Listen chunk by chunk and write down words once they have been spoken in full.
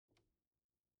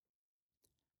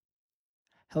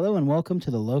Hello and welcome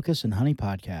to the Locust and Honey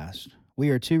podcast. We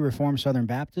are two Reformed Southern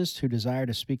Baptists who desire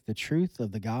to speak the truth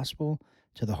of the gospel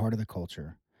to the heart of the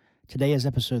culture. Today is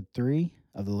episode 3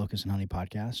 of the Locust and Honey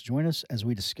podcast. Join us as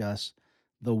we discuss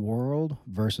the world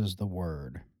versus the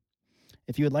word.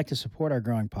 If you would like to support our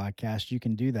growing podcast, you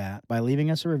can do that by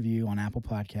leaving us a review on Apple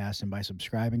Podcasts and by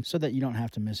subscribing so that you don't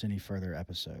have to miss any further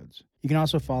episodes. You can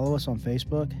also follow us on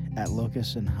Facebook at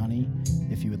Locust and Honey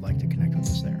if you would like to connect with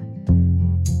us there.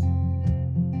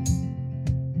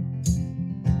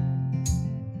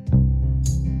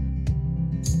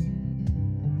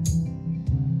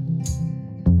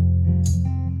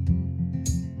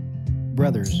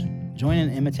 Brothers, join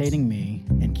in imitating me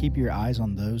and keep your eyes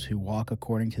on those who walk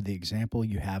according to the example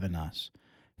you have in us.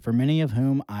 For many of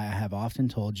whom I have often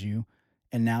told you,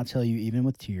 and now tell you even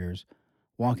with tears,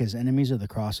 walk as enemies of the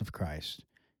cross of Christ.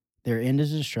 Their end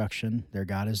is destruction, their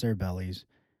God is their bellies,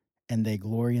 and they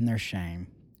glory in their shame,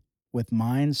 with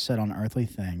minds set on earthly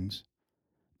things.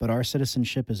 But our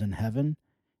citizenship is in heaven,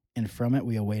 and from it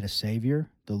we await a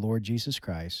Savior, the Lord Jesus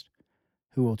Christ,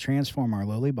 who will transform our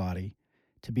lowly body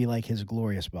to be like his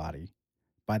glorious body,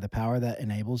 by the power that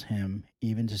enables him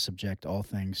even to subject all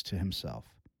things to himself.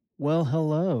 Well,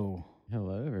 hello.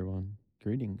 Hello, everyone.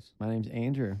 Greetings. My name's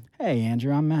Andrew. Hey,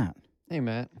 Andrew, I'm Matt. Hey,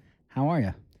 Matt. How are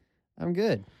you? I'm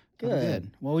good. Good.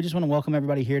 Well, we just want to welcome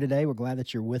everybody here today. We're glad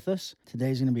that you're with us.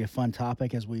 Today's going to be a fun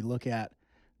topic as we look at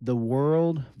the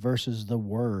world versus the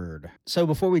word. So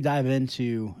before we dive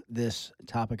into this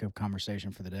topic of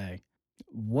conversation for the day,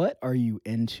 what are you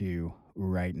into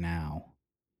right now,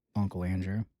 Uncle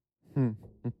Andrew?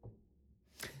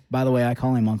 By the way, I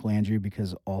call him Uncle Andrew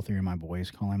because all 3 of my boys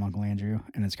call him Uncle Andrew,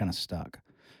 and it's kind of stuck.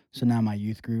 So now my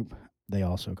youth group, they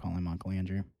also call him Uncle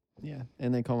Andrew. Yeah,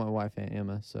 and they call my wife Aunt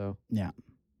Emma, so. Yeah.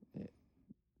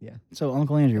 Yeah. So,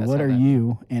 Uncle Andrew, That's what how are that-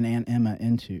 you and Aunt Emma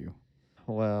into?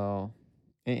 Well,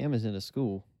 Aunt Emma's into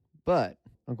school, but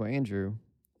Uncle Andrew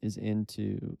is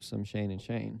into some Shane and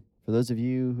Shane. For those of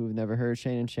you who've never heard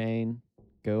Shane and Shane,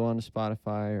 go on to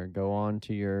Spotify or go on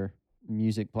to your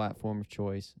music platform of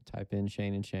choice, type in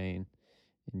Shane and Shane,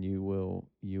 and you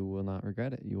will not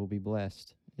regret it. You will be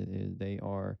blessed. They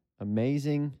are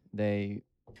amazing.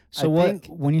 So think-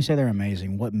 when you say they're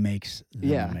amazing, what makes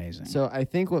them amazing? So I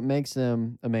think what makes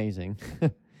them amazing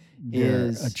They're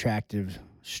is attractive,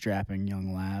 strapping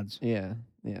young lads. yeah.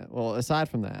 Well, aside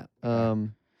from that,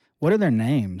 What are their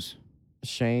names?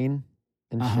 Shane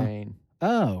and Uh-huh. Shane.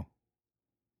 Oh,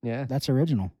 Yeah. that's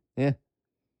original.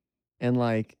 And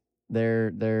like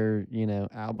their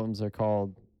albums are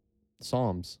called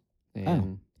Psalms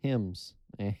and hymns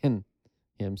and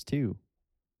hymns too.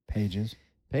 Pages.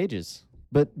 Pages.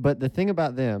 But the thing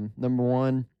about them, number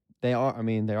one, they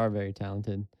are very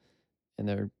talented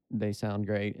and they sound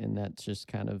great, and that's just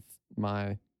kind of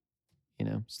my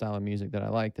style of music that I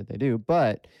like that they do.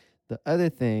 But the other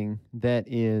thing that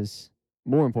is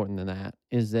more important than that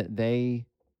is that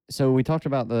so we talked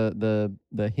about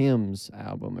the hymns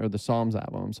album, or the Psalms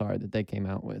album, I'm sorry, that they came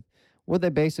out with. What they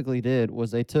basically did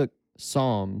was they took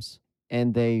Psalms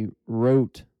and they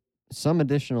wrote some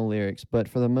additional lyrics, but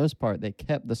for the most part, they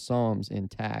kept the Psalms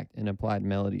intact and applied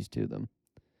melodies to them.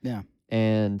 Yeah.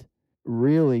 And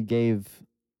really gave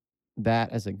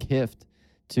that as a gift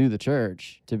to the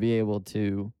church to be able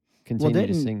to continue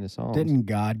to sing the Psalms. Didn't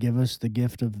God give us the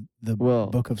gift of the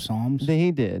book of Psalms?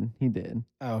 He did.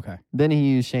 Oh, okay. Then he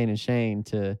used Shane and Shane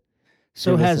to.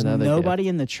 So give us has another nobody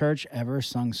in the church ever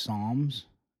sung Psalms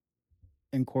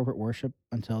in corporate worship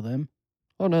until then?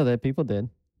 Oh, no, that people did.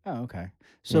 Oh, okay.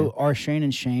 So are Shane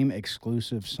and Shame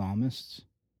exclusive psalmists?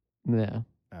 No,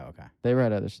 Oh, okay. they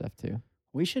write other stuff too.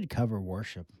 We should cover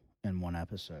worship in one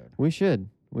episode. We should.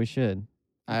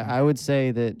 I would say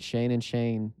that Shane and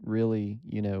Shane really,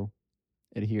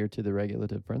 adhere to the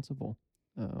regulative principle.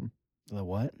 The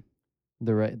what?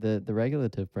 The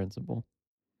regulative principle.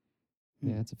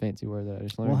 Yeah, it's a fancy word that I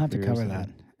just learned. We'll have to cover recently.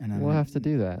 that in We'll have to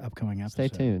do that. upcoming episode.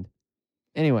 Stay tuned.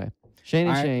 Anyway, Shane and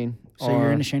All right. Shane. So you're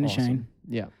are into Shane and awesome. Shane?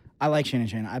 Yeah. I like Shane and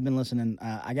Shane. I've been listening.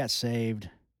 I got saved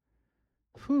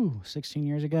 16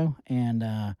 years ago. And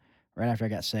right after I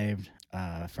got saved,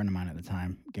 a friend of mine at the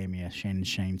time gave me a Shane and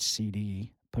Shane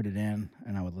CD, put it in,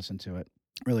 and I would listen to it.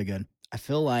 Really good. I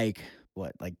feel like,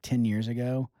 10 years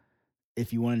ago,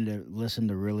 if you wanted to listen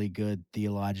to really good,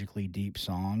 theologically deep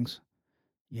songs,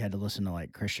 you had to listen to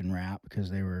like Christian rap because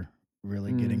they were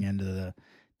really getting into the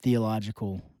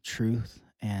theological truth.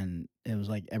 And it was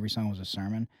like every song was a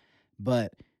sermon.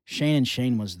 But Shane and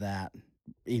Shane was that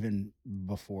even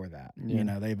before that.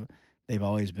 Yeah. They've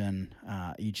always been,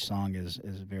 each song is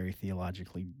very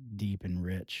theologically deep and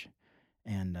rich.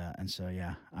 And so,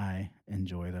 yeah, I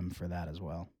enjoy them for that as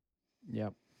well.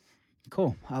 Yep.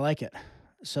 Cool. I like it.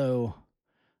 So,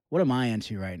 what am I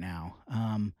into right now?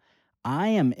 I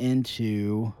am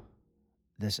into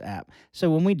this app. So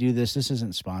when we do this, this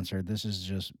isn't sponsored. This is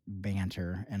just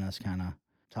banter and us kind of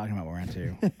talking about what we're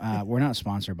into. We're not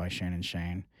sponsored by Shane and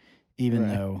Shane, even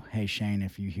Right. though, hey Shane,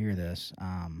 if you hear this,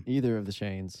 Either of the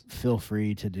Shanes. feel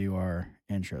free to do our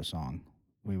intro song.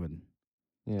 We would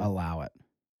Yeah, allow it.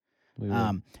 we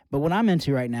would. But what I'm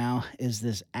into right now is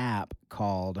this app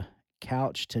called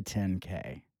Couch to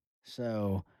 10K.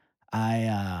 So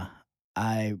I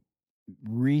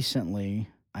recently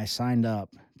I signed up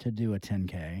to do a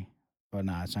 10K. Well,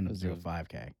 no, I signed up to Was do a it-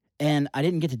 5K. And I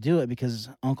didn't get to do it because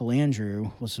Uncle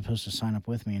Andrew was supposed to sign up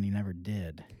with me and he never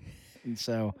did. And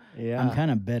so Yeah. I'm kind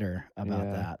of bitter about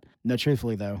Yeah. that. No,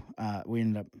 truthfully though, we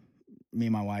ended up, me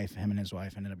and my wife, him and his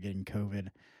wife ended up getting COVID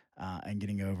and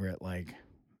getting over it like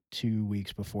 2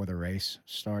 weeks before the race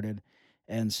started.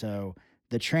 And so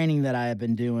the training that I had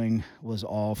been doing was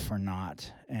all for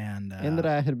naught. And that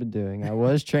I had been doing. I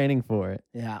was training for it.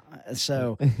 yeah,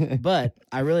 so but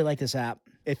I really like this app.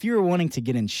 If you're wanting to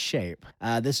get in shape,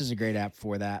 this is a great app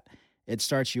for that. It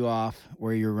starts you off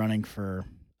where you're running for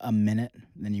a minute,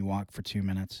 then you walk for 2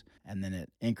 minutes, and then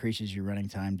it increases your running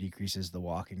time, decreases the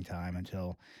walking time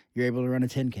until you're able to run a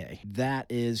 10K. That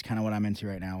is kind of what I'm into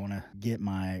right now. I want to get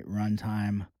my run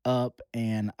time up,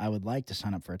 and I would like to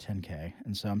sign up for a 10K.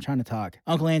 And so I'm trying to talk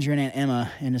Uncle Andrew and Aunt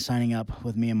Emma into signing up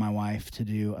with me and my wife to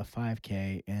do a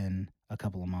 5K in a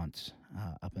couple of months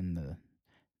up in the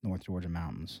North Georgia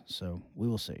mountains. So we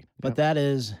will see. But Yep. that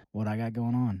is what I got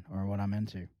going on or what I'm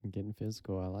into. Getting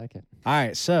physical. I like it. All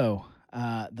right. So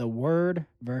the word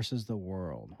versus the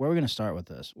world. Where are we going to start with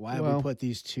this? Why have we Well- put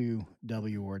these two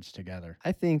W words together?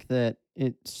 I think that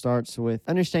it starts with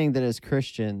understanding that as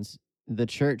Christians, the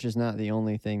church is not the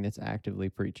only thing that's actively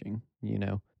preaching. You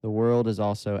know, the world is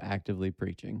also actively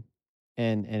preaching.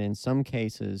 And in some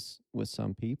cases, with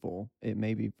some people, it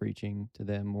may be preaching to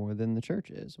them more than the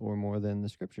church is, or more than the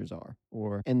scriptures are.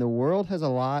 And the world has a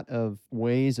lot of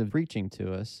ways of preaching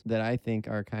to us that I think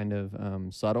are kind of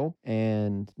subtle,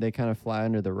 and they kind of fly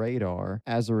under the radar.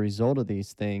 As a result of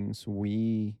these things,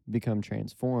 we become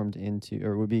transformed into,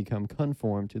 or we become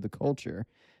conformed to the culture,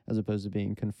 as opposed to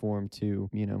being conformed to,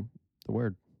 the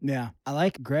word. Yeah, I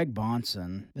like Greg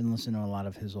Bonson. Been listening to a lot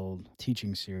of his old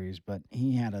teaching series, but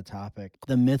he had a topic,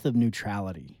 the myth of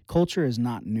neutrality. Culture is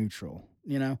not neutral.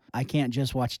 You know, I can't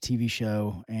just watch a TV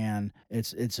show and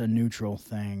it's a neutral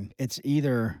thing. It's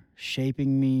either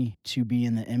shaping me to be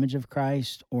in the image of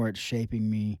Christ or it's shaping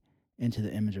me into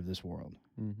the image of this world.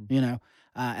 Mm-hmm. You know,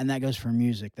 and that goes for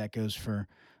music. That goes for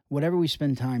whatever we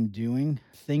spend time doing.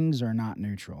 Things are not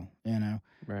neutral. You know,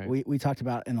 Right. we talked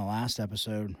about in the last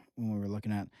episode when we were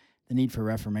looking at the need for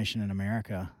reformation in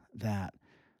America that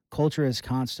culture is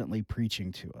constantly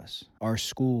preaching to us. Our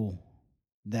school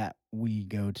that we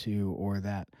go to or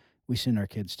that we send our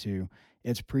kids to,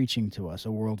 it's preaching to us a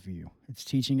worldview. It's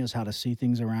teaching us how to see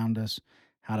things around us,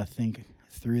 how to think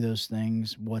through those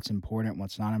things, what's important,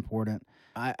 what's not important.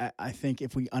 I think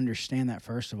if we understand that,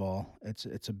 first of all,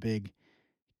 it's a big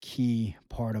key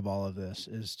part of all of this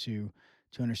is to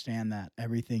understand that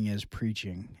everything is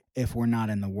preaching. If we're not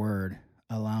in the Word,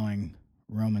 allowing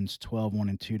Romans 12:1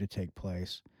 and 2 to take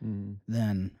place, Mm-hmm.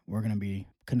 then we're going to be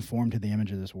conformed to the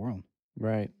image of this world.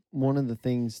 Right. One of the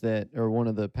things that, or one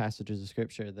of the passages of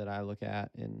scripture that I look at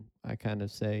and I kind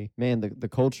of say, man, the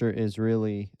culture is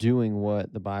really doing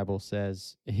what the Bible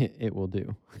says it will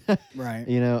do. Right.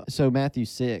 You know, so Matthew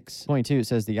 6:22, it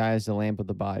says, the eye is the lamp of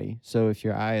the body. So if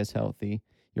your eye is healthy,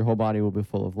 your whole body will be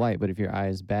full of light. But if your eye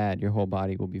is bad, your whole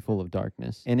body will be full of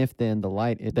darkness. And if then the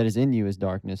light that is in you is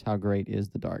darkness, how great is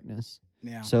the darkness?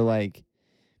 Yeah. So like,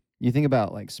 you think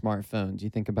about like smartphones,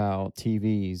 you think about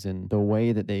TVs and the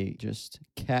way that they just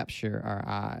capture our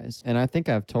eyes. And I think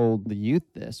I've told the youth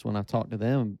this when I've talked to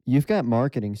them. You've got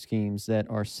marketing schemes that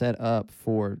are set up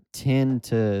for 10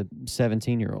 to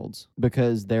 17-year-olds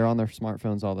because they're on their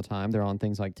smartphones all the time. They're on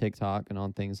things like TikTok and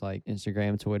on things like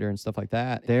Instagram, Twitter, and stuff like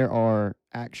that. There are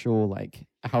actual like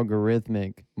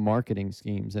algorithmic marketing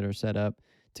schemes that are set up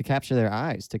to capture their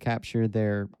eyes, to capture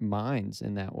their minds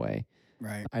in that way.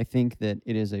 Right. I think that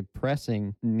it is a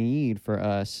pressing need for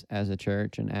us as a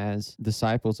church and as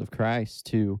disciples of Christ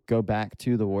to go back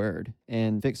to the Word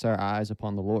and fix our eyes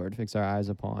upon the Lord, fix our eyes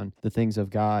upon the things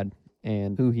of God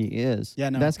and who He is. Yeah,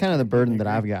 no, that's kind of the I completely burden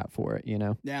that agree. I've got for it, you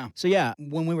know? Yeah. So yeah,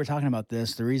 when we were talking about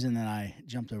this, the reason that I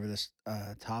jumped over this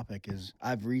topic is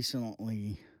I've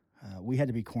recently we had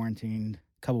to be quarantined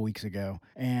a couple weeks ago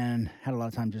and had a lot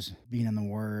of time just being in the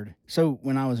Word. So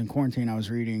when I was in quarantine, I was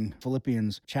reading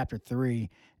Philippians chapter 3,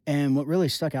 And what really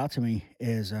stuck out to me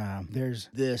is there's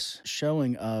this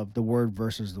showing of the word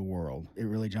versus the world. It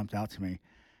really jumped out to me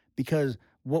because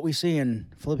what we see in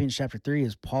Philippians chapter 3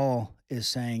 is Paul is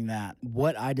saying that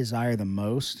what I desire the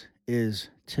most is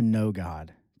to know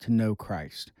God, to know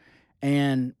Christ.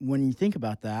 And when you think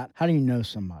about that, how do you know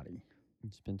somebody? You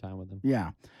spend time with them.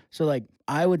 Yeah. So, like,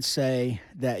 I would say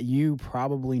that you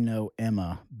probably know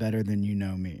Emma better than you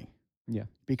know me. Yeah.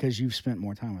 Because you've spent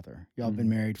more time with her. Y'all have been Mhm.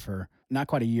 married for not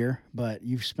quite a year, but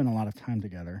you've spent a lot of time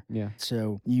together. Yeah.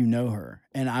 So you know her.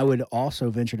 And I would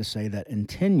also venture to say that in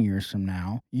 10 years from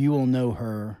now, you will know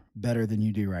her better than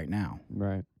you do right now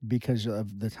Right. because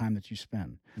of the time that you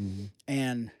spend. Mhm.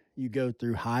 And you go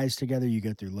through highs together, you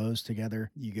go through lows together,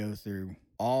 you go through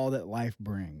all that life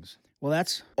brings. Well,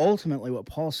 that's ultimately what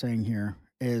Paul's saying here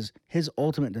is his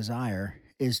ultimate desire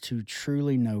is to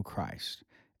truly know Christ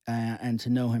and to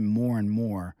know him more and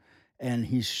more. And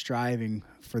he's striving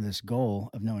for this goal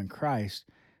of knowing Christ.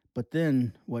 But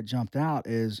then what jumped out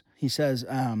is he says,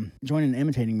 join in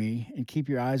imitating me and keep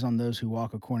your eyes on those who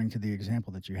walk according to the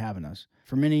example that you have in us.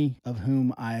 For many of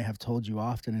whom I have told you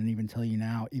often and even tell you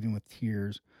now, even with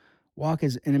tears, walk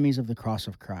as enemies of the cross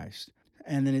of Christ.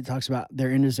 And then it talks about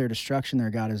their end is their destruction, their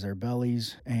God is their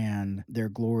bellies, and their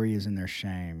glory is in their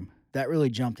shame. That really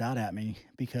jumped out at me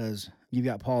because you've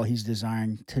got Paul, he's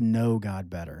desiring to know God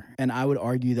better. And I would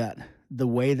argue that the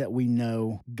way that we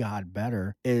know God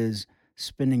better is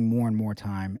spending more and more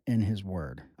time in his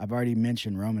word. I've already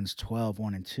mentioned Romans 12,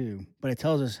 1 and 2, but it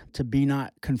tells us to be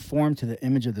not conformed to the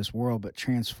image of this world, but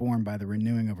transformed by the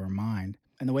renewing of our mind.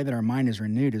 And the way that our mind is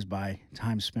renewed is by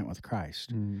time spent with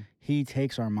Christ. Mhm. He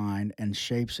takes our mind and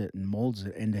shapes it and molds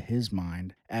it into his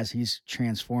mind as he's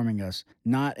transforming us,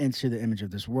 not into the image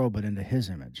of this world, but into his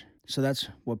image. So that's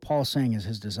what Paul's saying is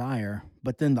his desire.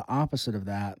 But then the opposite of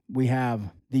that, we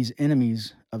have these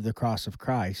enemies of the cross of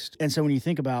Christ. And so when you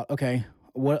think about, okay,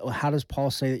 how does Paul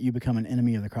say that you become an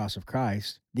enemy of the cross of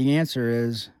Christ? The answer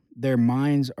is their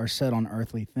minds are set on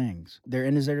earthly things. Their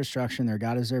end is their destruction, their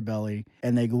God is their belly,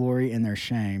 and they glory in their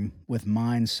shame with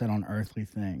minds set on earthly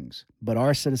things. But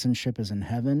our citizenship is in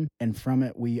heaven, and from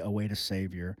it we await a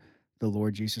Savior, the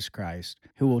Lord Jesus Christ,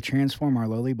 who will transform our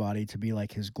lowly body to be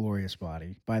like his glorious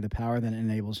body by the power that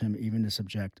enables him even to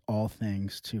subject all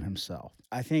things to himself.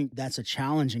 I think that's a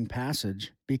challenging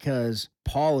passage because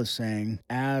Paul is saying,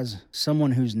 as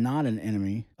someone who's not an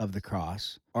enemy of the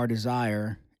cross, our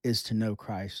desire is to know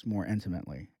Christ more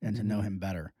intimately and to know him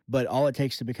better. But all it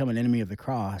takes to become an enemy of the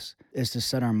cross is to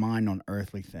set our mind on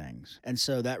earthly things. And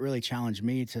so that really challenged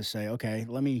me to say, okay,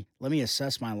 let me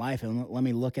assess my life and let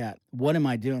me look at what am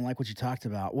I doing, like what you talked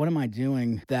about. What am I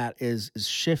doing that is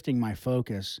shifting my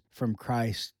focus from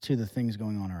Christ to the things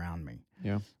going on around me?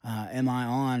 Yeah. Am I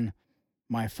on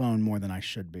my phone more than I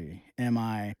should be? Am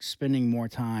I spending more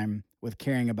time with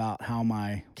caring about how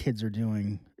my kids are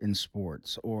doing in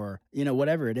sports or,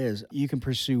 whatever it is? You can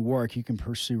pursue work, you can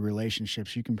pursue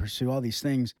relationships, you can pursue all these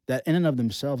things that in and of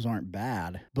themselves aren't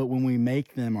bad. But when we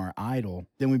make them our idol,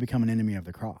 then we become an enemy of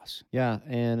the cross. Yeah,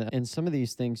 and some of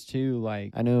these things too,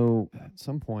 like I know at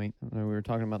some point we were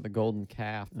talking about the golden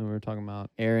calf, and we were talking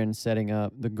about Aaron setting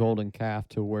up the golden calf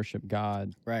to worship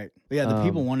God. Right. But yeah, the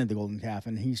people wanted the golden calf,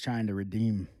 and he's trying to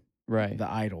redeem the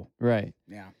idol. Right.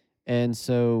 Yeah. And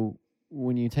so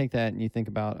when you take that and you think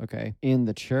about, okay, in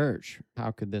the church,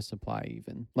 how could this apply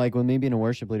even? Like when me being a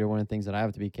worship leader, one of the things that I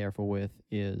have to be careful with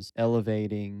is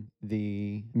elevating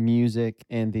the music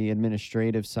and the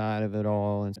administrative side of it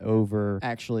all and over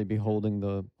actually beholding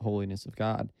the holiness of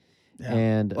God. Yeah.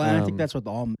 And I think that's what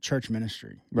all church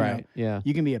ministry. Right. Yeah.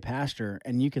 You can be a pastor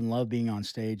and you can love being on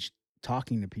stage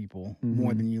talking to people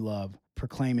more than you love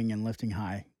proclaiming and lifting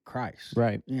high Christ.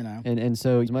 Right. And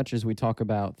so as much as we talk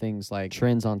about things like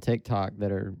trends on TikTok that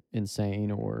are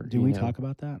insane or do we talk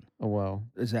about that? Oh, well.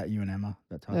 Is that you and Emma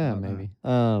that talk Yeah, about maybe.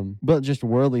 that? But just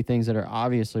worldly things that are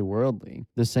obviously worldly.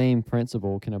 The same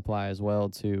principle can apply as well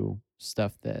to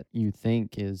stuff that you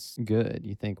think is good.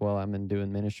 You think, well, I'm in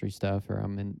doing ministry stuff or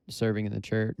I'm in serving in the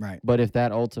church. Right. But if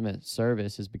that ultimate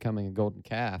service is becoming a golden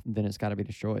calf, then it's got to be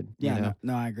destroyed. Yeah,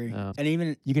 no, I agree. And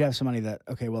even you could have somebody that,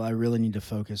 okay, well, I really need to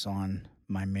focus on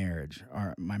my marriage,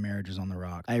 or my marriage is on the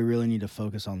rock. I really need to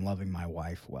focus on loving my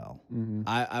wife well.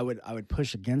 I would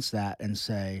push against that and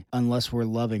say, unless we're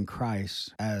loving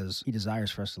Christ as he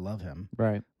desires for us to love him,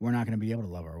 right, we're not going to be able to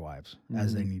love our wives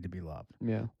as they need to be loved.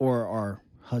 Yeah. Or our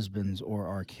husbands or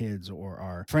our kids or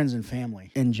our friends and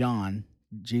family. In John,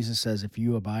 Jesus says, if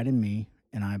you abide in me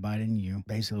and I abide in you,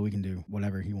 basically we can do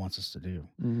whatever he wants us to do.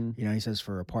 Mm-hmm. You know, he says,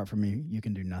 for apart from me, you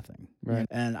can do nothing. Right.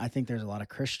 And I think there's a lot of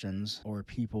Christians or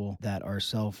people that are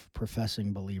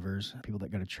self-professing believers, people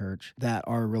that go to church, that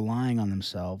are relying on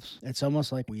themselves. It's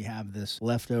almost like we have this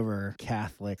leftover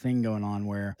Catholic thing going on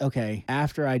where, okay,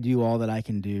 after I do all that I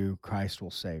can do, Christ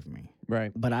will save me.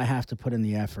 Right. But I have to put in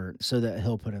the effort so that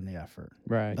he'll put in the effort.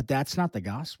 Right. But that's not the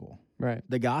gospel. Right.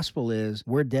 The gospel is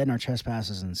we're dead in our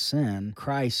trespasses and sin.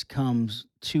 Christ comes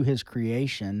to his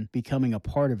creation, becoming a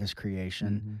part of his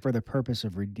creation for the purpose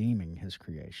of redeeming his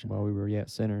creation. While we were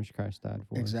yet sinners, Christ died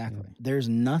for us. Exactly. There's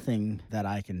nothing that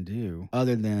I can do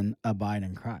other than abide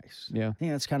in Christ. Yeah. I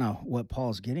think that's kind of what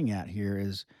Paul's getting at here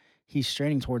is he's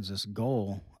straining towards this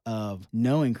goal of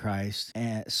knowing Christ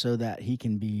so that he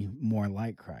can be more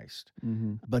like Christ.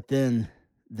 Mm-hmm. But then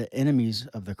the enemies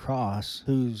of the cross,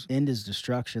 whose end is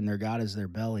destruction, their God is their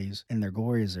bellies, and their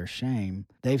glory is their shame,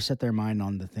 they've set their mind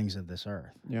on the things of this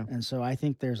earth. Yeah. And so I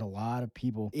think there's a lot of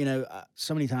people,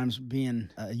 so many times being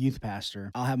a youth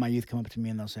pastor, I'll have my youth come up to me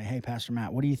and they'll say, hey, Pastor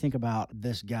Matt, what do you think about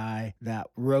this guy that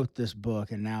wrote this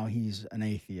book and now he's an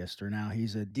atheist or now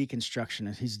he's a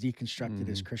deconstructionist? He's deconstructed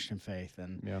his Christian faith.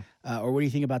 And or what do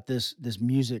you think about this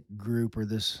music group or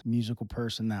this musical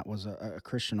person that was a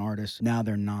Christian artist? Now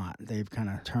they're not. They've kind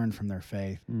of turned from their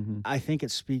faith. I think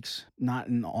it speaks, not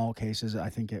in all cases, I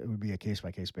think it would be a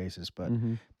case-by-case basis, but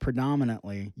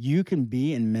predominantly, you can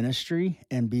be in ministry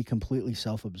and be completely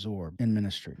self-absorbed in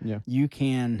ministry. Yeah. You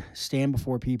can stand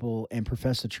before people and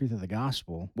profess the truth of the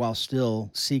gospel while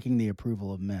still seeking the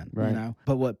approval of men. Right. You know?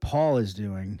 But what Paul is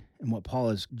doing and what Paul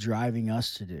is driving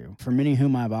us to do, for many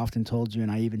whom I've often told you,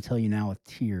 and I even tell you now with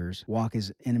tears, walk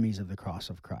as enemies of the cross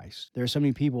of Christ. There are so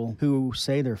many people who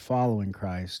say they're following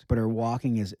Christ, but are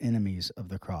walking as enemies of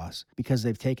the cross because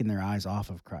they've taken their eyes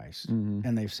off of Christ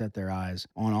and they've set their eyes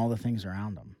on all the things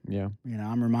around them. Yeah. You know,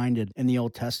 I'm reminded in the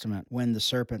Old Testament when the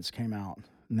serpents came out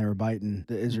and they were biting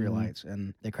the Israelites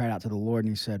and they cried out to the Lord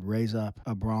and he said, raise up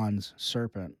a bronze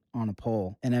serpent on a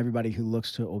pole, and everybody who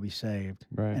looks to it will be saved,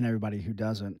 Right. and everybody who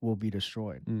doesn't will be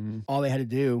destroyed. Mm-hmm. All they had to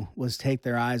do was take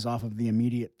their eyes off of the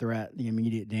immediate threat, the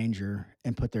immediate danger,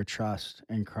 and put their trust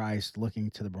in Christ,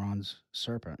 looking to the bronze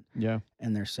serpent, Yeah.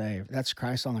 and they're saved. That's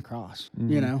Christ on the cross.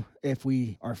 You know, if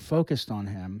we are focused on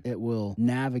him, it will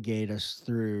navigate us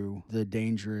through the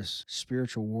dangerous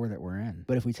spiritual war that we're in.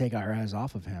 But if we take our eyes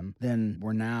off of him, then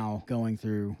we're now going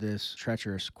through this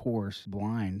treacherous course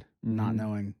blind, not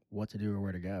knowing what to do or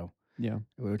where to go. Yeah.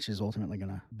 Which is ultimately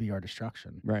going to be our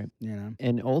destruction. Right. You know?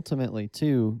 And ultimately,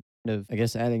 too, I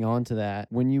guess adding on to that,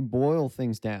 when you boil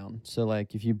things down, so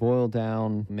like if you boil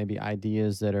down maybe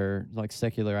ideas that are like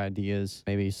secular ideas,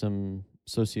 maybe some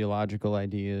sociological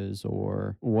ideas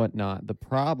or whatnot, the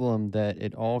problem that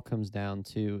it all comes down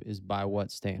to is by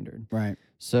what standard. Right.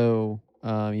 So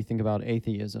you think about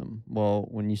atheism. Well,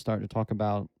 when you start to talk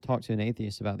to an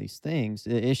atheist about these things,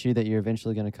 the issue that you're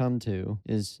eventually going to come to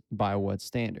is by what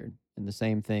standard. And the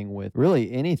same thing with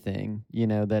really anything,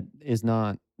 that is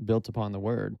not built upon the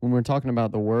word. When we're talking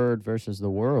about the word versus the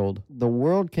world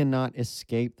cannot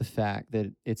escape the fact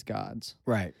that it's God's.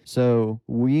 Right. So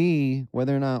we,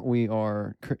 whether or not we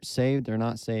are saved or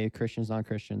not saved, Christians,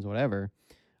 non-Christians, whatever,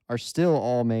 are still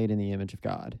all made in the image of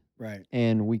God. Right.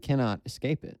 And we cannot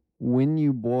escape it. When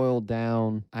you boil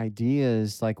down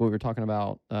ideas like what we were talking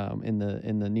about in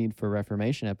the Need for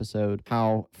Reformation episode,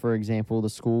 how, for example,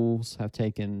 the schools have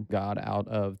taken God out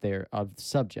of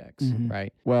subjects,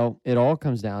 right? Well, it all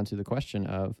comes down to the question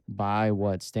of by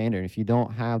what standard. If you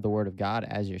don't have the Word of God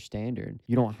as your standard,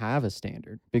 you don't have a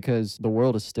standard because the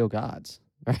world is still God's,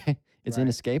 right? It's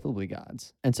inescapably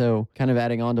God's. And so kind of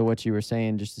adding on to what you were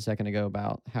saying just a second ago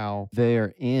about how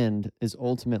their end is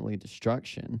ultimately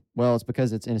destruction. Well, it's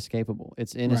because it's inescapable.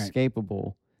 It's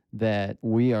inescapable that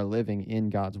we are living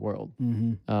in God's world.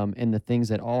 And the things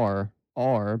that are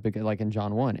because like in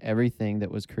John 1, everything that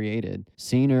was created,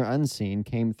 seen or unseen,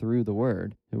 came through the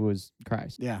Word, who was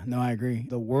Christ. Yeah, no, I agree.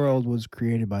 The world was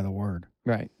created by the Word.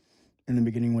 Right. In the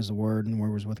beginning was the Word, and the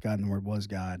Word was with God, and the Word was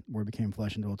God. The Word became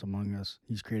flesh and dwelt among us.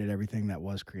 He's created everything that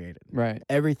was created. Right.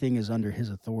 Everything is under his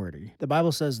authority. The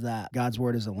Bible says that God's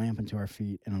Word is a lamp unto our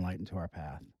feet and a light unto our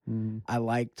path. I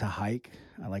like to hike.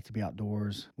 I like to be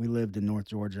outdoors. We lived in North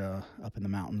Georgia up in the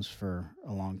mountains for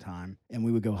a long time, and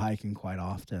we would go hiking quite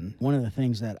often. One of the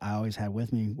things that I always had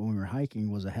with me when we were hiking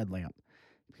was a headlamp.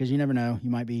 Because you never know, you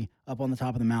might be up on the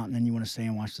top of the mountain and you want to stay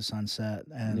and watch the sunset.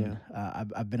 And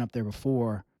I've been up there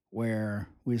before where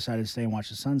we decided to stay and watch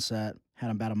the sunset, had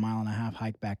about a mile and a half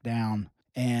hike back down,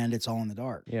 and it's all in the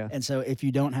dark. Yeah. And so if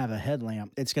you don't have a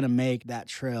headlamp, it's going to make that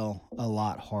trail a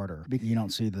lot harder. You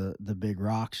don't see the big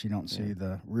rocks, you don't see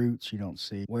the roots, you don't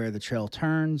see where the trail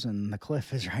turns, and the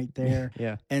cliff is right there.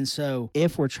 Yeah. And so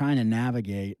if we're trying to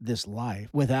navigate this life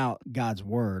without God's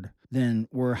word, then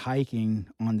we're hiking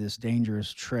on this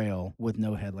dangerous trail with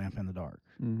no headlamp in the dark.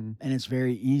 Mm-hmm. And it's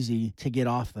very easy to get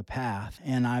off the path.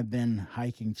 And I've been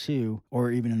hiking too,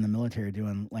 or even in the military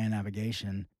doing land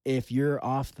navigation. If you're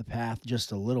off the path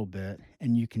just a little bit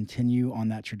and you continue on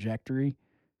that trajectory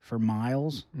for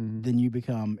miles, Mm-hmm. then you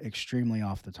become extremely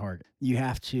off the target. You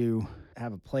have to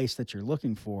have a place that you're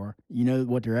looking for. You know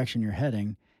what direction you're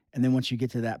heading. And then once you get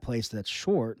to that place that's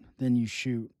short, then you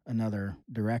shoot another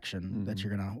direction that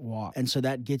you're going to walk. And so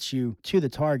that gets you to the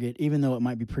target, even though it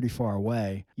might be pretty far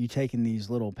away. You taking these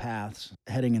little paths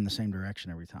heading in the same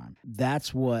direction every time.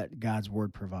 That's what God's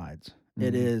word provides.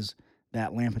 It is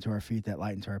that lamp unto our feet, that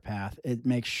light into our path. It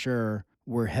makes sure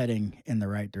we're heading in the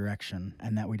right direction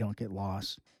and that we don't get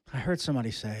lost. I heard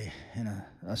somebody say in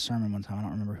a sermon one time, I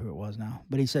don't remember who it was now,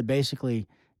 but he said basically,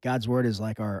 God's word is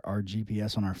like our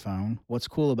GPS on our phone. What's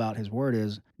cool about his word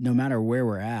is no matter where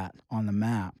we're at on the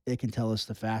map, it can tell us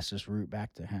the fastest route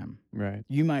back to him. Right.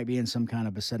 You might be in some kind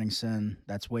of besetting sin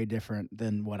that's way different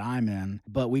than what I'm in,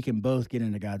 but we can both get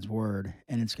into God's word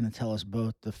and it's going to tell us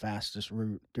both the fastest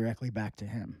route directly back to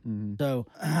him. Mm-hmm. So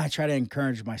I try to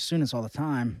encourage my students all the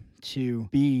time to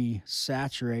be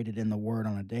saturated in the word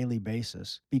on a daily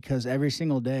basis, because every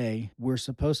single day we're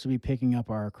supposed to be picking up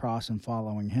our cross and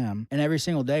following him. And every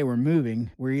single day we're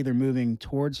either moving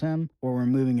towards him or we're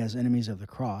moving as enemies of the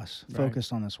cross,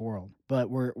 focused on this world. But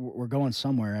we're going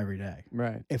somewhere every day.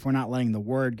 Right. If we're not letting the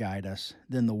word guide us,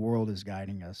 then the world is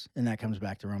guiding us. And that comes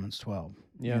back to Romans 12.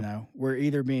 Yeah. You know, we're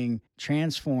either being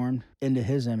transformed into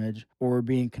his image or we're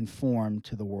being conformed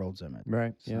to the world's image.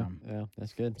 Right. Yeah. Yeah.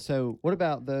 That's good. So what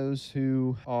about those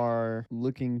who are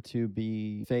looking to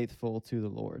be faithful to the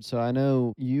Lord? So I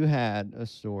know you had a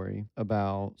story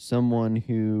about someone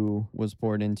who was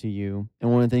poured into you.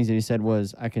 And one of the things that he said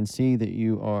was, I can see that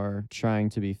you are trying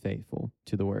to be faithful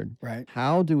to the word. Right.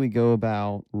 How do we go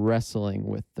about wrestling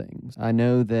with things? I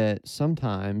know that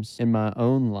sometimes in my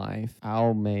own life,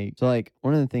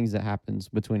 one of the things that happens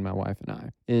between my wife and I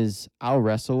is I'll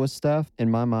wrestle with stuff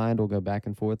and my mind will go back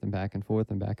and forth and back and forth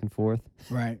and back and forth.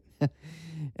 Right.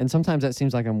 And sometimes that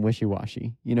seems like I'm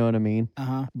wishy-washy. You know what I mean?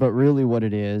 Uh-huh. But really what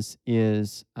it is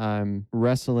I'm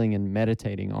wrestling and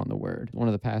meditating on the word. One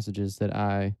of the passages that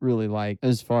I really like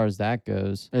as far as that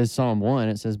goes is Psalm 1.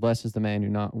 It says, blessed is the man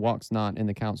who walks not in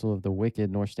the counsel of the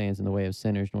wicked, nor stands in the way of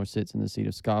sinners, nor sits in the seat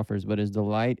of scoffers, but his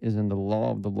delight is in the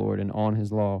law of the Lord, and on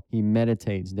his law he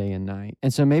meditates day and night.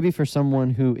 And so maybe for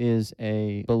someone who is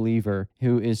a believer,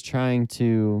 who is trying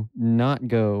to not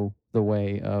go the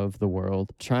way of the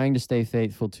world, trying to stay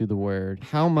faithful to the word,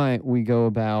 how might we go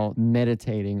about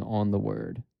meditating on the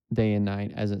word day and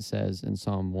night, as it says in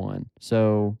Psalm 1?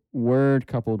 So word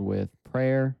coupled with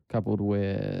prayer, coupled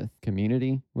with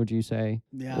community, would you say?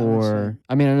 Yeah.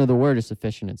 I mean, I know the word is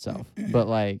sufficient itself, but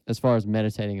like as far as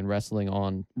meditating and wrestling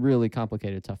on really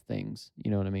complicated, tough things, you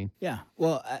know what I mean? Yeah.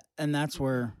 Well, and that's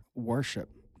where worship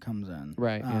comes in.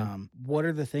 Right. Yeah. What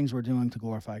are the things we're doing to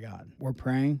glorify God? We're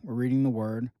praying, we're reading the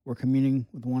word, we're communing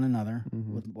with one another,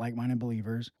 with like-minded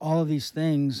believers. All of these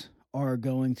things are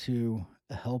going to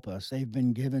help us. They've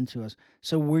been given to us.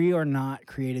 So we are not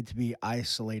created to be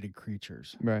isolated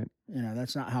creatures. Right. You know,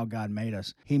 that's not how God made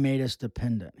us. He made us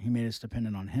dependent. He made us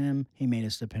dependent on him. He made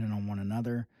us dependent on one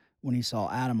another. When he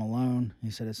saw Adam alone, he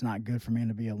said, it's not good for man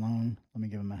to be alone. Let me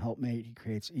give him a helpmate. He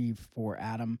creates Eve for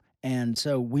Adam. And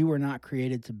so we were not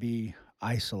created to be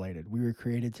isolated. We were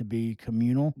created to be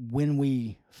communal. When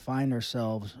we find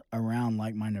ourselves around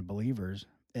like-minded believers,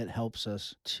 it helps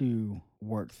us to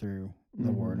work through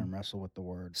the word and wrestle with the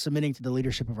word. Submitting to the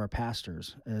leadership of our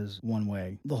pastors is one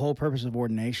way. The whole purpose of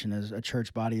ordination is a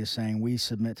church body is saying we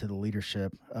submit to the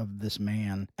leadership of this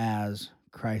man as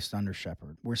Christ under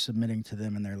shepherd. We're submitting to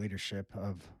them in their leadership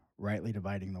of rightly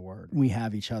dividing the word. We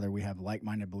have each other. We have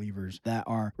like-minded believers that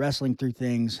are wrestling through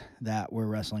things that we're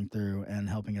wrestling through and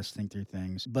helping us think through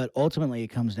things. But ultimately, it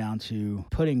comes down to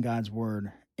putting God's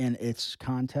word in its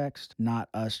context, not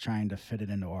us trying to fit it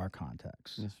into our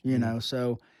context. Yes. You know,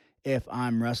 so if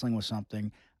I'm wrestling with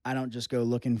something, I don't just go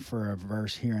looking for a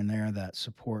verse here and there that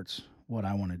supports what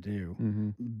I want to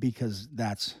do because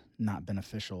that's not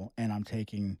beneficial and I'm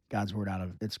taking God's word out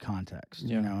of its context,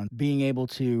 you know, and being able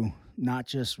to not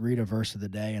just read a verse of the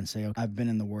day and say, okay, I've been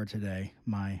in the word today.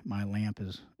 My lamp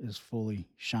is fully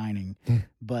shining,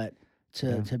 but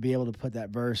Yeah. to be able to put that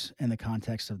verse in the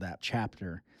context of that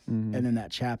chapter, Mm-hmm. and then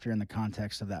that chapter in the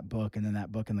context of that book, and then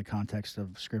that book in the context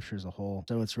of scripture as a whole.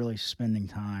 So it's really spending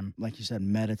time, like you said,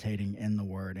 meditating in the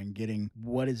word and getting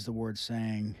what is the word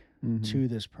saying Mm-hmm. to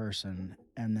this person,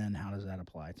 and then how does that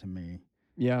apply to me?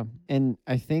 Yeah. And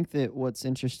I think that what's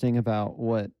interesting about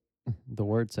what the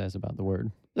word says about the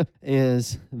word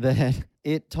is that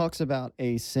it talks about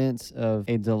a sense of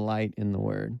a delight in the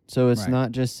word. So it's Right.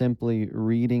 not just simply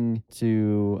reading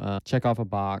to check off a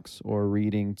box or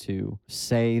reading to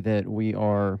say that we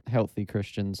are healthy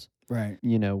Christians. Right.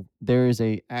 You know, there is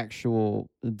a actual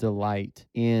delight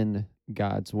in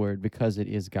God's word because it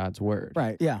is God's word.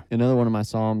 Right. Yeah. Another one of my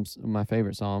Psalms, my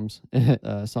favorite Psalms,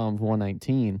 Psalms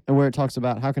 119, and where it talks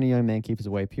about how can a young man keep his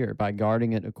way pure? By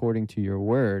guarding it according to your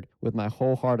word. With my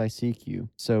whole heart I seek you.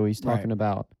 So he's talking Right.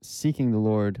 about seeking the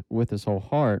Lord with his whole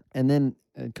heart. And then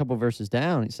a couple verses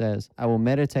down, it says, I will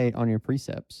meditate on your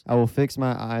precepts. I will fix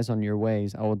my eyes on your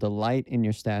ways. I will delight in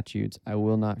your statutes. I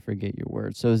will not forget your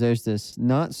words. So there's this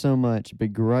not so much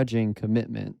begrudging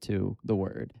commitment to the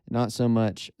word, not so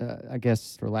much, I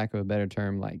guess, for lack of a better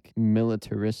term, like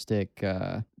militaristic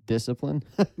discipline.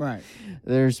 Right.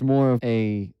 There's more of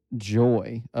a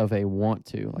joy of a want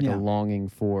to, like Yeah. a longing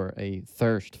for, a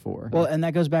thirst for. Well, and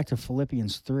that goes back to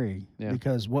Philippians 3, Yeah.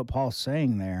 because what Paul's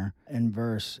saying there in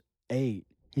verse 8,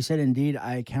 he said, indeed,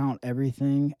 I count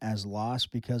everything as loss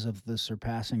because of the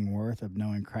surpassing worth of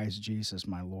knowing Christ Jesus,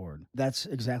 my Lord. That's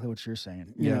exactly what you're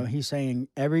saying. You Yeah. know, he's saying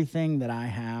everything that I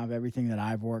have, everything that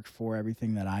I've worked for,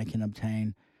 everything that I can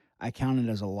obtain, I count it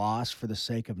as a loss for the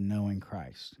sake of knowing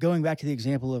Christ. Going back to the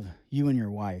example of you and your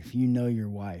wife, you know your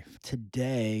wife.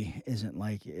 Today isn't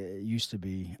like it used to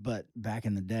be, but back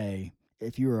in the day,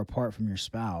 if you were apart from your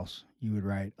spouse, you would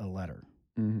write a letter.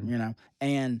 Mhm. You know,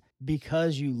 and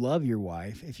because you love your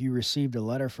wife, if you received a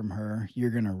letter from her, you're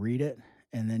going to read it,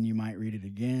 and then you might read it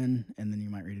again, and then you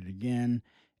might read it again,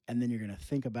 and then you're going to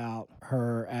think about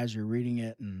her as you're reading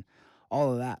it and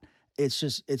all of that.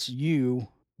 It's you,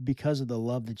 because of the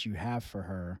love that you have for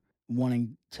her,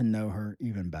 wanting to know her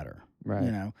even better. Right.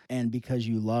 You know, and because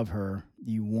you love her,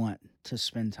 you want to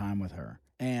spend time with her.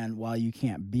 And while you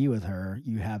can't be with her,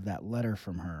 you have that letter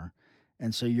from her.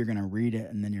 And so you're going to read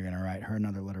it, and then you're going to write her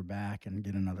another letter back and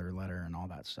get another letter and all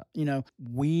that stuff. You know,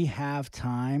 we have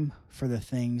time for the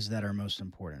things that are most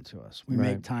important to us. We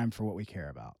Right. make time for what we care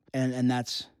about. And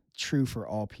that's true for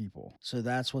all people. So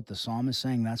that's what the psalm is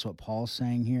saying. That's what Paul's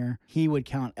saying here. He would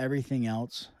count everything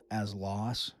else as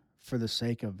loss for the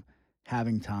sake of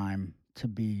having time to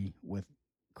be with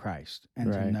Christ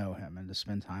and to Right. know him and to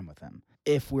spend time with him.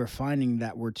 If we're finding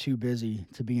that we're too busy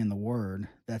to be in the Word,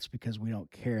 that's because we don't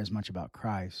care as much about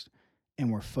Christ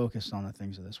and we're focused on the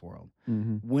things of this world.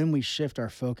 Mhm. When we shift our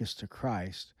focus to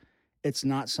Christ, it's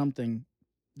not something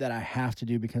that I have to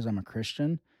do because I'm a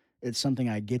Christian. It's something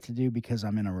I get to do because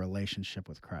I'm in a relationship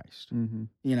with Christ. Mhm.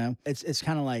 You know, it's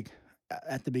kind of like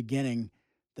at the beginning,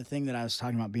 the thing that I was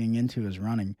talking about being into is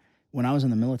running. When I was in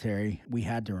the military, we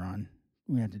had to run.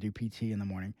 We had to do PT in the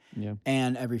morning. Yeah.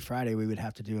 And every Friday we would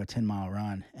have to do a 10-mile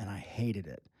run, and I hated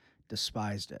it,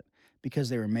 despised it, because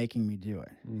they were making me do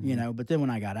it, you Mhm. know? But then when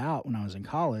I got out, when I was in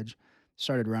college,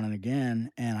 started running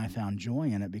again, and I found joy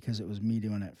in it because it was me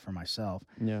doing it for myself.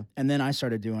 Yeah. And then I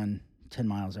started doing 10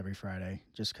 miles every Friday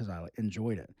just because I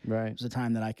enjoyed it. It Right. was a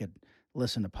time that I could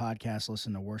listen to podcasts,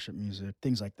 listen to worship music,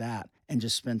 things like that, and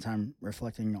just spend time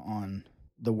reflecting on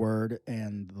the word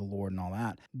and the Lord and all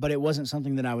that. But it wasn't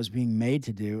something that I was being made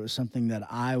to do. It was something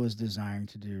that I was desiring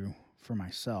to do for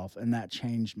myself, and that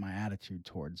changed my attitude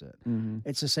towards it. Mhm.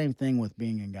 It's the same thing with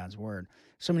being in God's word.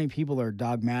 So many people are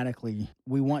dogmatically,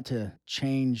 we want to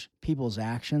change people's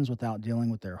actions without dealing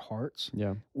with their hearts.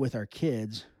 Yeah. With our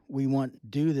kids, we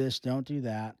want do this, don't do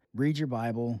that, read your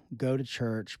Bible, go to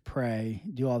church, pray,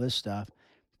 do all this stuff,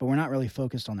 but we're not really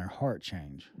focused on their heart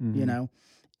change. You Mhm. know,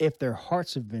 if their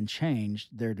hearts have been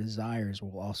changed, their desires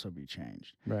will also be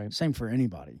changed. Right. Same for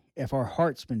anybody. If our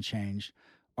heart's been changed,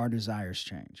 our desires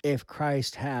change. If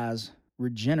Christ has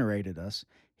regenerated us,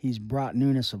 he's brought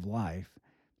newness of life,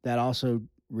 that also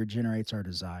regenerates our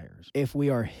desires. If we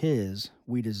are his,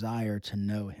 we desire to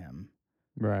know him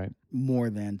Right. more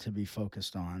than to be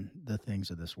focused on the things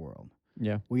of this world.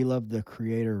 Yeah. We love the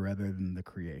creator rather than the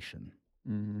creation.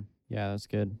 Mhm. Yeah, that's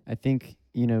good. I think,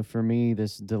 for me,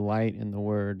 this delight in the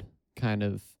word kind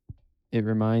of, it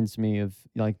reminds me of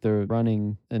like the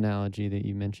running analogy that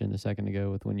you mentioned a second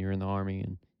ago with when you were in the Army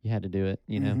and you had to do it,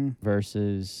 Mhm.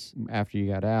 versus after you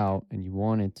got out and you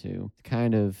wanted to.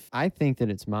 Kind of, I think that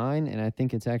it's mine, and I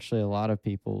think it's actually a lot of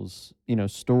people's,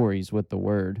 stories with the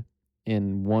word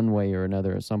in one way or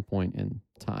another at some point in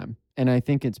time. And I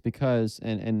think it's because,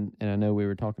 and I know we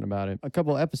were talking about it a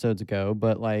couple episodes ago,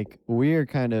 but like we're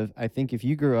kind of, I think if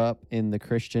you grew up in the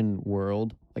Christian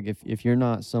world, like if you're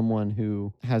not someone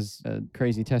who has a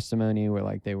crazy testimony where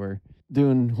like they were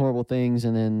doing horrible things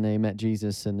and then they met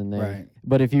Jesus and then Right.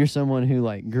 but if you're someone who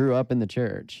like grew up in the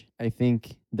church, I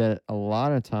think that a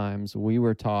lot of times we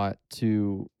were taught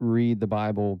to read the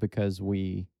Bible because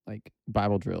we like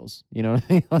Bible drills, you know what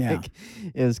I mean? Yeah. Like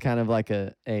it was kind of like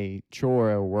a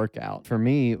chore or workout. For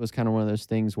me, it was kind of one of those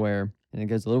things where, and it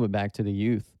goes a little bit back to the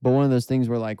youth, but one of those things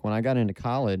where like when I got into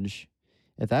college,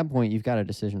 at that point, you've got a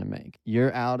decision to make.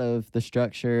 You're out of the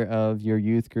structure of your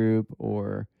youth group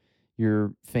or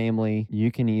your family.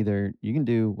 You can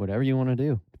do whatever you want to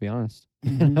do, to be honest.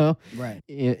 You Mhm. know, Right.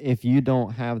 if you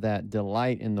don't have that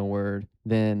delight in the word,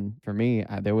 then for me,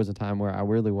 there was a time where I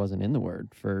really wasn't in the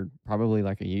word for probably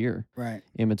like a year Right.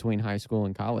 in between high school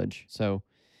and college. So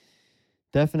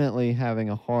definitely having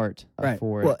a heart Right.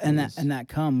 for Well, it. and is- that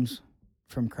comes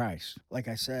from Christ. Like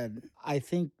I said, I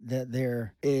think that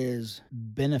there is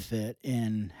benefit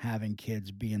in having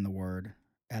kids be in the Word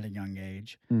at a young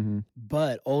age. Mhm.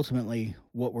 But ultimately,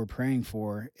 what we're praying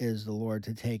for is the Lord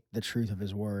to take the truth of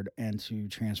His Word and to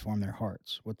transform their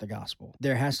hearts with the gospel.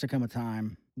 There has to come a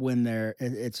time when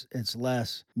it's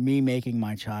less me making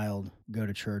my child go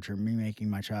to church or me making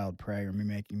my child pray or me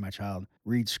making my child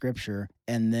read scripture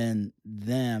and then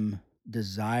them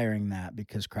desiring that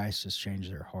because Christ has changed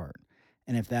their heart.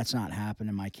 And if that's not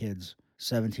happening, my kid's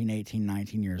 17, 18,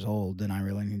 19 years old, then I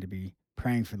really need to be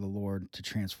praying for the Lord to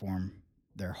transform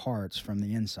their hearts from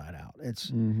the inside out.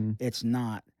 Mhm. It's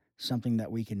not something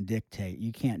that we can dictate.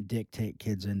 You can't dictate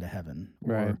kids into heaven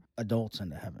or Right. adults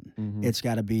into heaven. Mhm. It's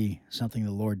got to be something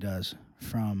the Lord does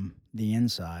from the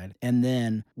inside. And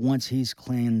then once He's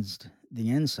cleansed the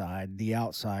inside, the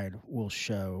outside will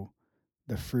show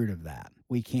the fruit of that.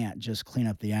 We can't just clean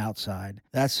up the outside.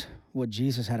 That's what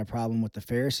Jesus had a problem with the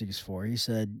Pharisees for. He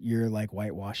said, "You're like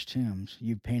whitewashed tombs.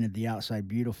 You've painted the outside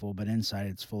beautiful, but inside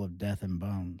it's full of death and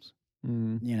bones."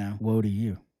 Mhm. You know, woe to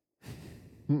you.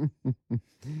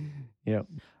 Yep.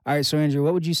 All right, so Andrew,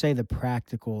 what would you say the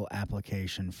practical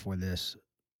application for this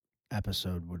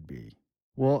episode would be?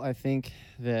 Well, I think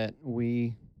that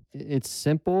it's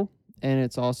simple and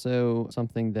it's also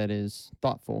something that is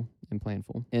thoughtful and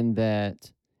planful in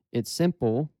that it's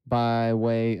simple by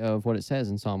way of what it says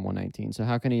in Psalm 119. So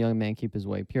how can a young man keep his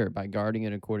way pure? By guarding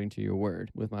it according to your word.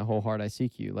 With my whole heart I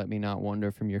seek you. Let me not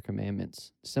wander from your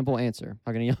commandments. Simple answer.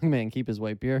 How can a young man keep his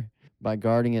way pure? By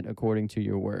guarding it according to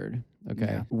your word. Okay.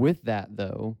 Yeah. With that,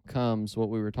 though, comes what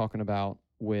we were talking about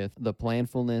with the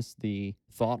planfulness, the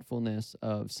thoughtfulness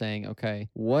of saying, okay,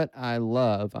 what I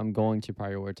love, I'm going to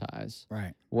prioritize.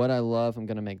 Right. What I love, I'm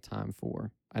going to make time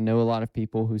for. I know a lot of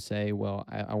people who say, well,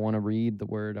 I want to read the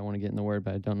word, I want to get in the word,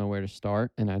 but I don't know where to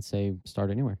start. And I'd say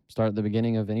start anywhere. Start at the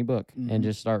beginning of any book Mhm. and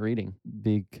just start reading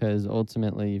because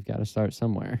ultimately you've got to start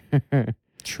somewhere.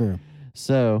 True.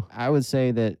 So I would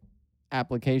say that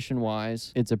application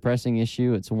wise, it's a pressing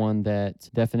issue. It's one that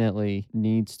definitely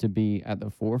needs to be at the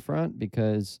forefront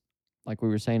because, like we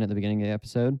were saying at the beginning of the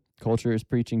episode, culture is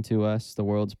preaching to us, the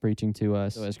world's preaching to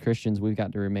us. So as Christians, we've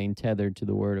got to remain tethered to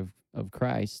the word of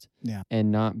Christ. Yeah.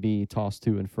 And not be tossed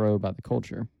to and fro by the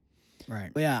culture.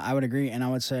 Right. Well, yeah, I would agree. And I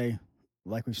would say,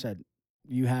 like we said,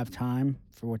 you have time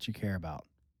for what you care about.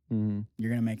 Mm-hmm. You're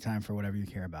going to make time for whatever you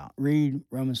care about. Read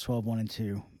Romans 12, 1 and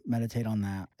 2. Meditate on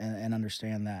that and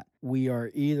understand that we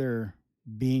are either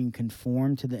being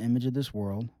conformed to the image of this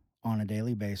world on a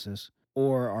daily basis,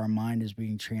 or our mind is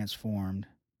being transformed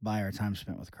by our time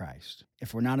spent with Christ.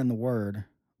 If we're not in the Word,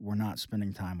 we're not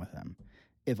spending time with Him.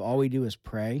 If all we do is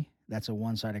pray, that's a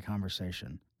one-sided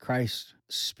conversation. Christ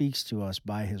speaks to us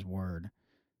by His Word,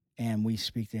 and we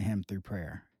speak to Him through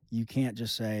prayer. You can't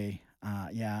just say,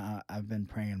 I've been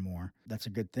praying more. That's a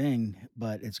good thing,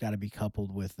 but it's got to be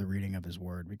coupled with the reading of His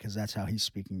Word because that's how He's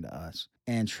speaking to us.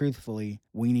 And truthfully,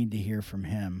 we need to hear from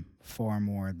Him far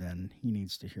more than He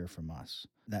needs to hear from us.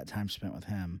 That time spent with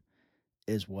Him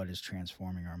is what is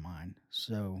transforming our mind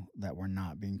so that we're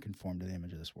not being conformed to the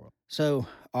image of this world. So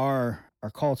our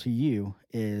call to you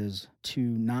is to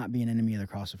not be an enemy of the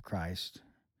cross of Christ.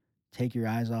 Take your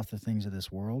eyes off the things of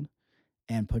this world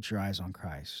and put your eyes on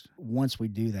Christ. Once we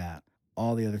do that,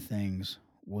 all the other things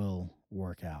will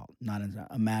work out. Not in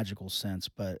a magical sense,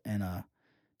 but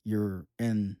you're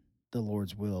in the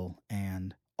Lord's will,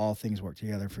 and all things work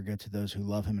together for good to those who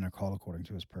love Him and are called according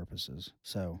to His purposes.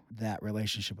 So that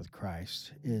relationship with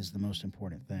Christ is the most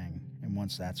important thing. And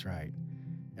once that's right,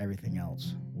 everything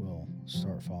else will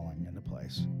start falling into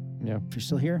place. Yeah. If you're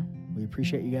still here, we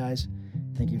appreciate you guys.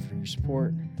 Thank you for your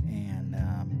support. And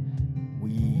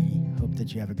we hope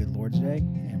that you have a good Lord's Day.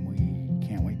 And we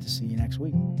can't wait to see you next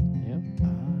week. Yeah.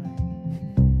 Bye.